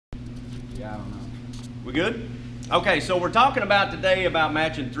Yeah, I don't know. We good? Okay, so we're talking about today about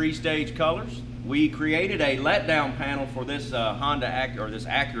matching 3-stage colors. We created a letdown panel for this Honda Acura, or this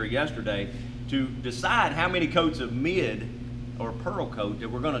Acura yesterday, to decide how many coats of mid or pearl coat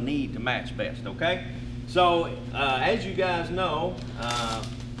that we're going to need to match best, okay? So, as you guys know,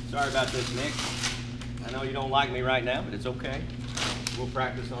 sorry about this, Nick. I know you don't like me right now, but it's okay. We'll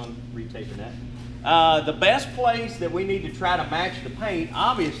practice on retaping that. The best place that we need to try to match the paint,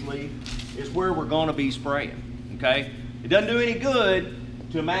 obviously, is where we're going to be spraying, okay? It doesn't do any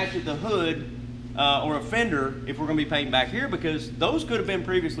good to match at the hood or a fender if we're going to be painting back here, because those could have been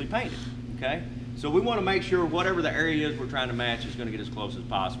previously painted, okay? So we want to make sure whatever the area is we're trying to match is going to get as close as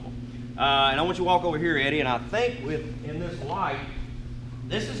possible. And I want you to walk over here, Eddie, and I think in this light,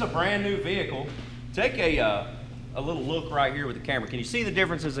 this is a brand new vehicle. Take a little look right here with the camera. Can you see the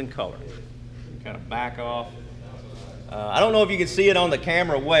differences in color? Kind of back off. I don't know if you can see it on the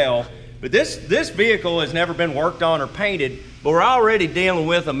camera well, but this vehicle has never been worked on or painted, but we're already dealing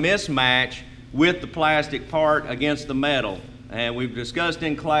with a mismatch with the plastic part against the metal. And we've discussed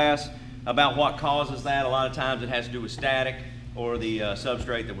in class about what causes that. A lot of times it has to do with static or the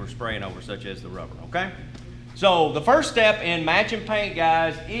substrate that we're spraying over, such as the rubber, okay? So the first step in matching paint,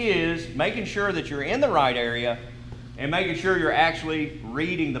 guys, is making sure that you're in the right area and making sure you're actually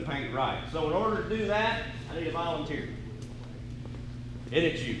reading the paint right. So in order to do that, I need a volunteer. And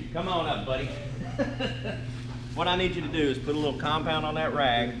it's you. Come on up, buddy. What I need you to do is put a little compound on that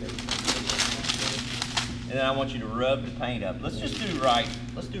rag, and then I want you to rub the paint up. Let's just do right.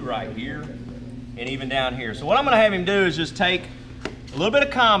 Let's do right here and even down here. So what I'm going to have him do is just take a little bit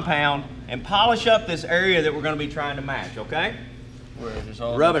of compound and polish up this area that we're going to be trying to match, okay?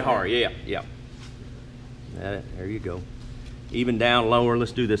 Rub it hard, yeah. There you go. Even down lower,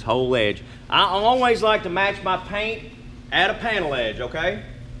 let's do this whole edge. I always like to match my paint at a panel edge, okay?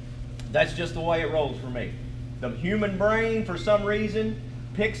 That's just the way it rolls for me. The human brain, for some reason,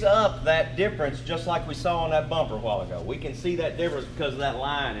 picks up that difference just like we saw on that bumper a while ago. We can see that difference because of that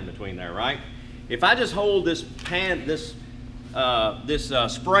line in between there, right? If I just hold this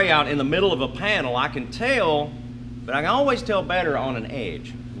spray out in the middle of a panel, I can tell, but I can always tell better on an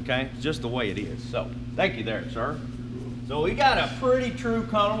edge, okay? It's just the way it is. So, thank you there, sir. So we got a pretty true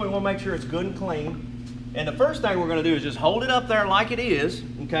color. We want to make sure it's good and clean. And the first thing we're going to do is just hold it up there like it is,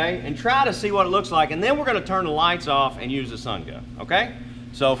 okay, and try to see what it looks like. And then we're going to turn the lights off and use the sun gun, okay?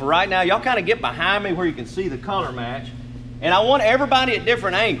 So for right now, y'all kind of get behind me where you can see the color match. And I want everybody at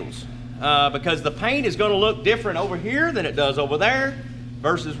different angles because the paint is going to look different over here than it does over there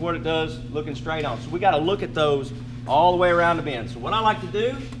versus what it does looking straight on. So we got to look at those all the way around the bend. So what I like to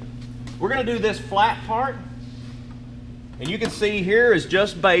do, we're going to do this flat part. And you can see here is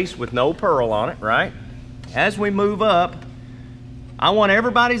just base with no pearl on it, right? As we move up, I want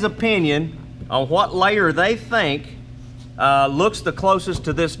everybody's opinion on what layer they think looks the closest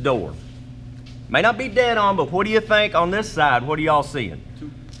to this door. May not be dead on, but what do you think on this side? What are y'all seeing?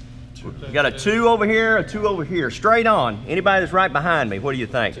 Two. You got a 2 over here, a 2 over here, straight on. Anybody that's right behind me, what do you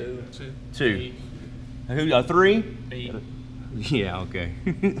think? 2. Who? A 3? B. Yeah, okay.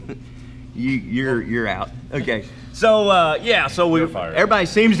 You're out. Okay. So yeah, so everybody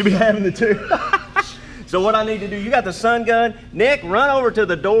seems to be having the 2. So what I need to do, you got the sun gun. Nick, run over to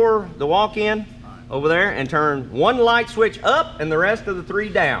the door, the walk-in over there, and turn one light switch up and the rest of the 3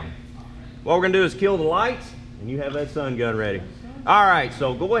 down. What we're gonna do is kill the lights, and you have that sun gun ready. All right,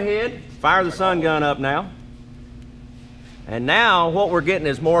 so go ahead, fire the sun gun up now. And now what we're getting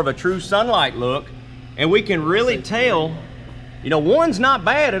is more of a true sunlight look, and we can really tell, you know, 1's not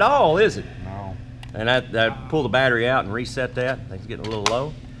bad at all, is it? No. And that pull the battery out and reset that. I think it's getting a little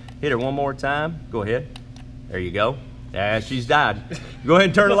low. Hit her one more time. Go ahead. There you go. Yeah, she's died. Go ahead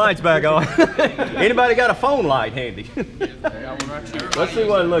and turn the lights back on. Anybody got a phone light handy? Let's see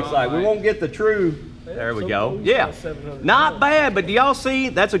what it looks like. We won't get the true. There we go. Yeah, not bad. But do y'all see?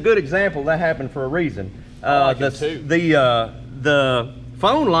 That's a good example. That happened for a reason. The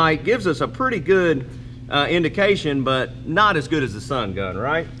phone light gives us a pretty good indication, but not as good as the sun gun,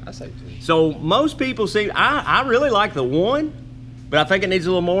 right? I say 2. So most people see. I really like the 1. But I think it needs a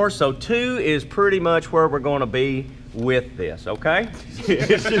little more, so 2 is pretty much where we're going to be with this, okay?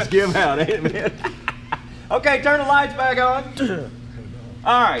 It's just give out, ain't it, man? Okay, turn the lights back on.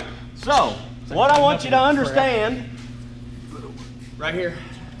 All right, so what I want you to understand, right here,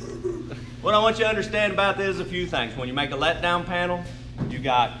 what I want you to understand about this is a few things. When you make a letdown panel, you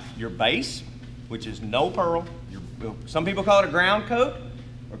got your base, which is no pearl. Some people call it a ground coat,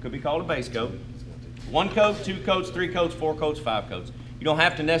 or it could be called a base coat. 1 coat, 2 coats, 3 coats, 4 coats, 5 coats. You don't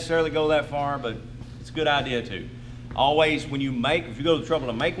have to necessarily go that far, but it's a good idea too. Always, when you make, if you go to the trouble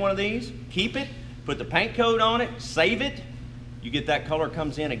to make one of these, keep it, put the paint coat on it, save it. You get that color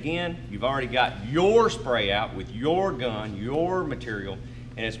comes in again, you've already got your spray out with your gun, your material,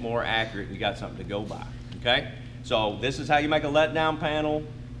 and it's more accurate. You got something to go by, okay? So this is how you make a letdown panel.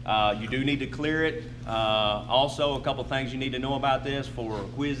 You do need to clear it. Also, a couple things you need to know about this for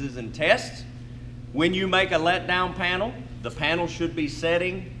quizzes and tests. When you make a letdown panel, the panel should be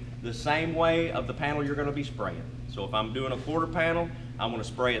setting the same way of the panel you're going to be spraying. So if I'm doing a quarter panel, I'm going to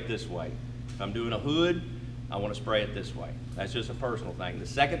spray it this way. If I'm doing a hood, I want to spray it this way. That's just a personal thing. The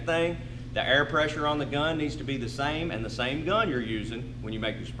second thing, the air pressure on the gun needs to be the same, and the same gun you're using when you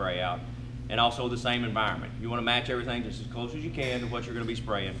make your spray out, and also the same environment. You want to match everything just as close as you can to what you're going to be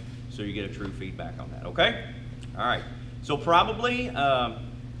spraying so you get a true feedback on that, okay? All right, so probably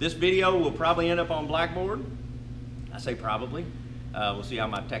this video will probably end up on Blackboard. I say probably. We'll see how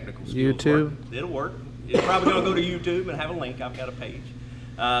my technical skills YouTube. work. It'll work. It's probably going to go to YouTube and have a link. I've got a page.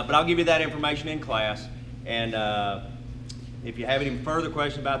 But I'll give you that information in class. And if you have any further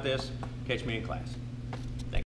questions about this, catch me in class.